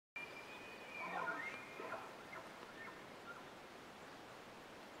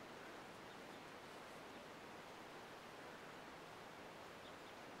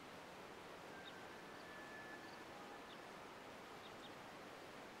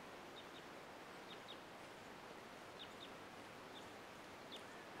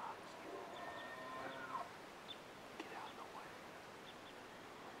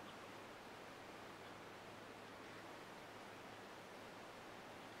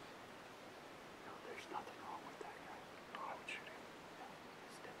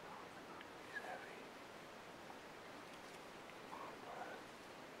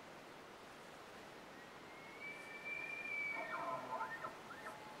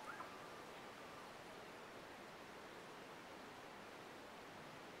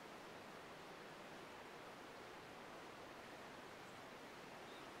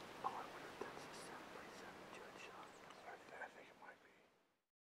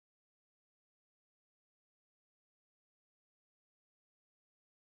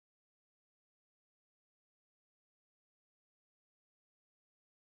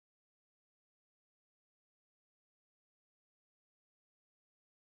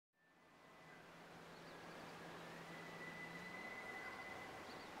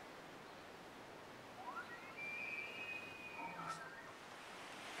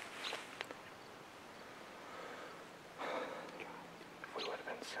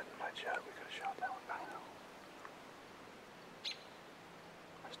sitting by Judd, we could have shot that one. I don't know.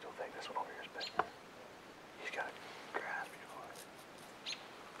 I still think this one over here is better. He's got a grass view on it.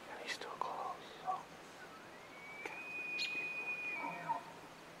 And he's still close, so.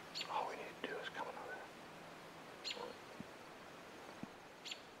 All we need to do is come another.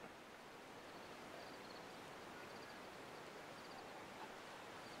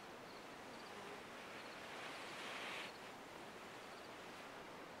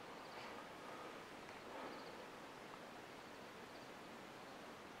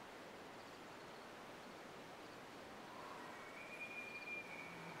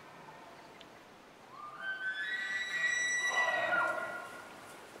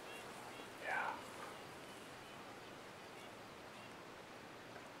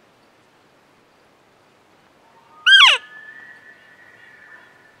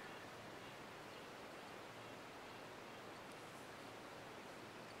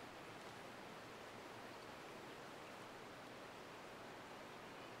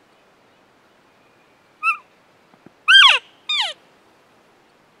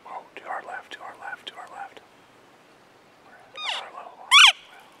 To our left. Our little one.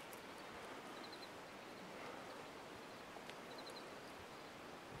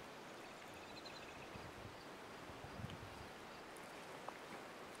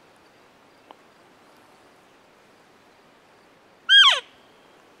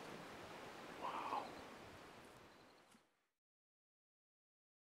 Wow.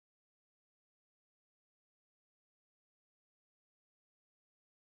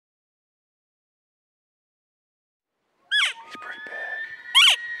 He's pretty big.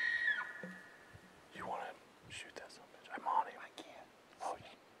 You want to shoot that son of a bitch? I'm on him. I can't. Oh,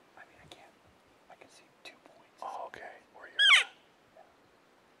 I mean, I can't. I can see 2 points. Oh, okay. Where you're at. Yeah.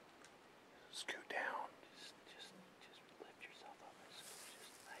 Scoot down. Just lift yourself up and scoot.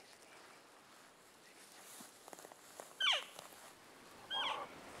 Just nice and easy. Come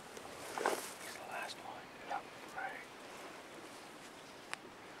on. He's the last one. Yep. Right.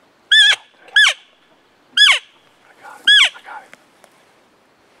 I got him.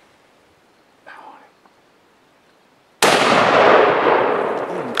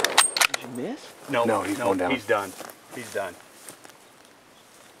 Did you miss? No, he's going down. He's done. He's done.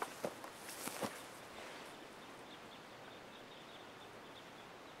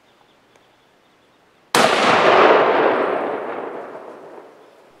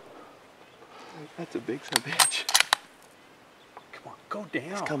 That's a big son of a bitch. Come on, go down.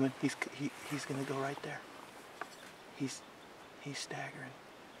 He's coming. He's gonna go right there. He's staggering.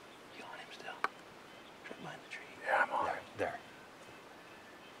 You on him still? Right behind the tree. Yeah, I'm on him. There.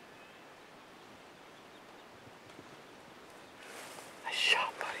 Nice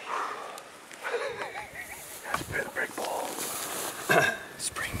shot, buddy. That's been a big ball.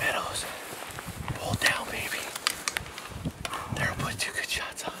 SpringMeadows. Pull down, baby. Daryl put 2 good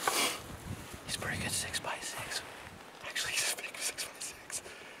shots on. He's pretty good 6x6. Actually, he's a big 6x6.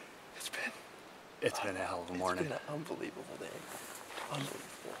 It's been a hell of a morning. It's been an unbelievable day.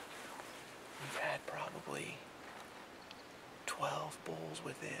 Unbelievable. We've had probably 12 bulls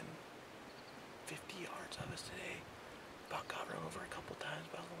within 50 yards of us today. About got run over a couple times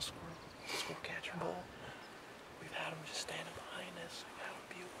by a little squirrel catcher bull. We've had them just standing behind us. We've had a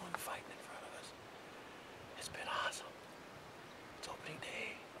beautiful one fighting in front of us. It's been awesome. It's opening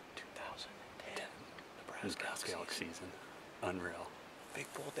day 2010. Nebraska Elk season. Unreal. Big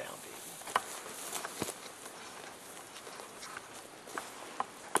bull down, baby.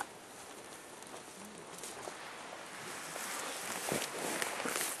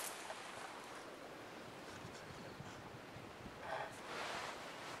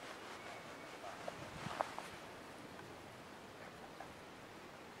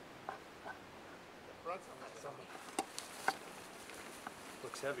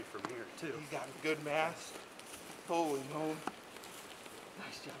 Looks heavy from here too. He's got a good mass. Holy moly.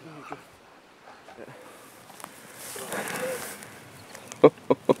 Nice job.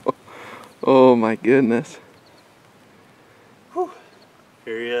 Oh my goodness. Whew.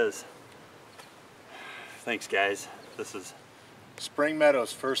 Here he is. Thanks, guys. This is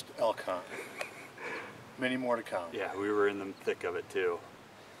SpringMeadows' first elk hunt. Many more to come. Yeah, we were in the thick of it too.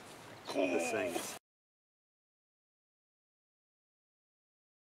 This thing is